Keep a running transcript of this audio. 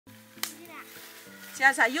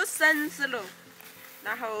现在有绳子了，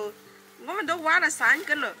然后我们都挖了3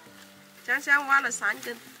根了，江江挖了3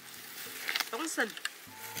根冬笋。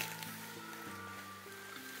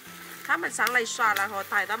他们上来耍，然后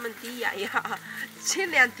带他们体验一下，这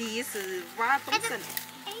辆第一次挖冬笋。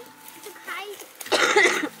哎，这开一点。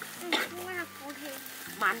我往上扶起。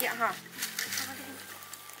慢点哈。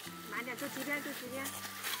慢点，走这边，走这边。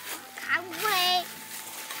看不会。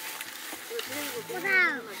我操！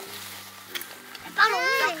把龙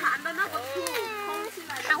要看到那个土拱起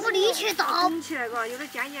来。看我力气大。拱起来个，有点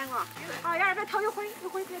尖尖个。啊，要别头一挥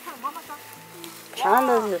可以头，妈妈抓。抢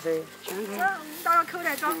到是谁？抢到。到口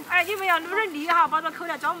袋装。哎，你们要努点力哈，把这口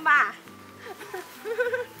袋装满。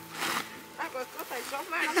那个口袋装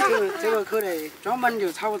满了。这个口袋装满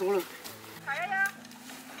就差不多了。快点呀！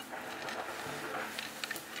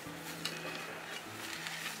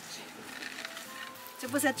这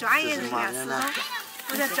不是专业人员，是种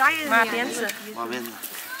不是专业人员。马鞭子。马鞭子。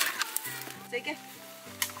这个。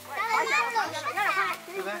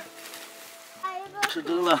吃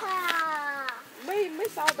够了。没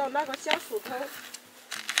烧到那个小树头。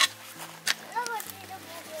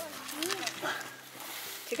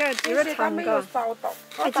这个有点长个。烧到。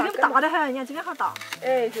哎，这个大得很，你看这个好大。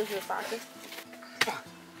哎，就是大根。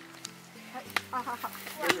好，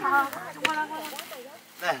我来。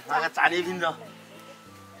来，拿个战利品走，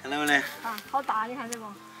看到没得？啊，好大，你看这个。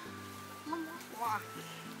哇。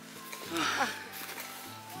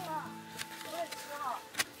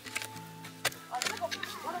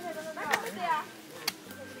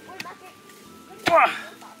哇！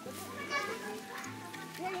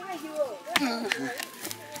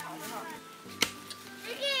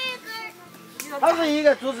它是一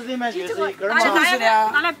个竹子里面就是一根嘛。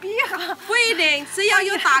拿来比一下。不一定，只要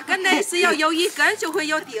有大根的，只要有1根就会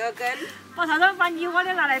有第2根。把啥子把你挖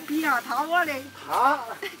的拿来比一下，他挖的。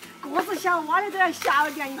个子小，挖的都要小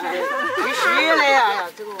点一点。必须的呀，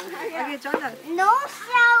这个。要给装人。弄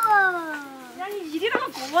小哦。那你一的那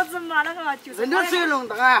个个子嘛，那个就是。人都水弄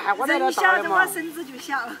大啊，还挖得到大的嘛。人小，这个绳子就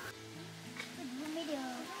小。没得。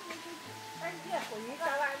哎，你会找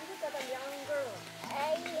啊？你就找到2根了。哎。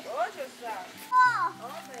这就是啊。哦。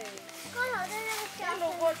对。刚才的那个小。如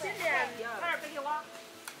果今年2给你挖。1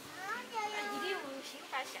点5斤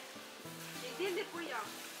半下，1点都不要。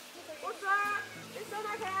我说，你手拿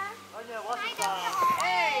开。而且我是抓。哎，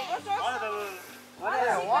我说。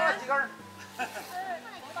挖了几根儿。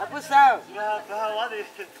还不少。不好挖的。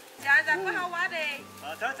现在不好挖的。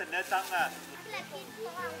啊，这正在长啊。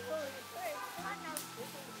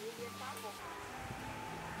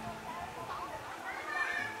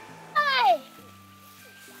哎。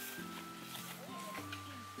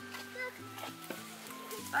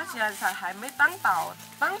它现在还没长到，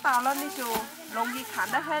长到了你就容易看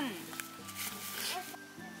得很。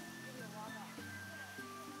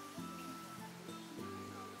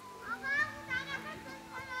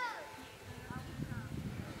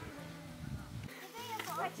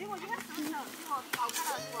结果应该是了，结果爆开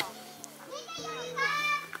了是吧？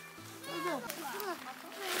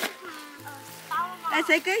哎，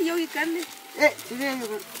这个有1根的。哎，这边有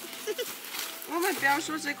个。我们不要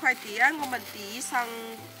说这块地啊，我们地上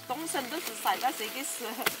冬笋都是晒到这个时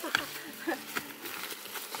候。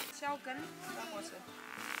小根，那个是。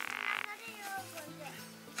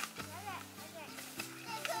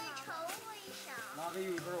哪个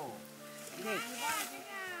有一根哦？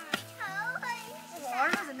娃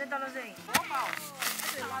儿都认得到了人。多好。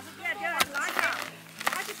对，娃子点点垃圾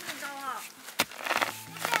不能找哈。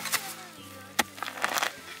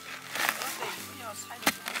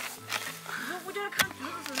我觉得看柱子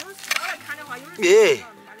是那种上来看的话，有点小。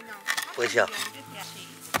不小。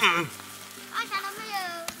看到没有？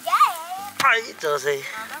哎，这是。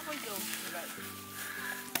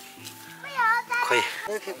可以。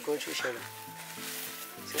那可以过去些了。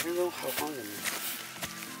这分钟好慌人。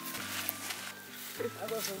那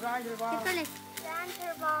个是软点吧？这里软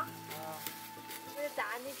点吧。这是战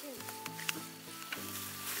利品。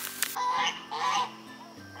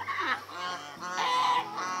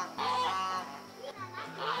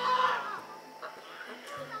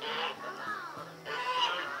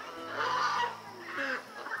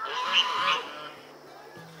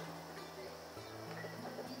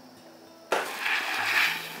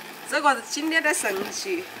这个是今天的神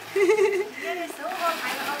奇。今天的收获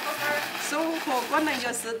派了好多根儿。收获可能有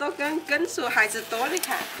10多根，根数还是多的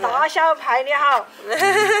看。大小派的好。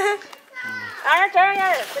这儿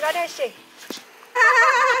也回到点血。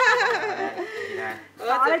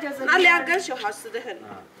大的就是那2根就好吃得很。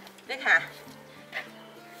你看。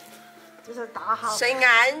这是大好。谁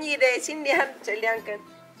安逸的？今年这2根，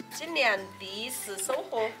今年第1次收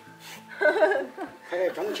获。快来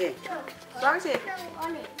装起，装起。我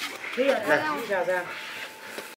的。可以了。来，一下噻。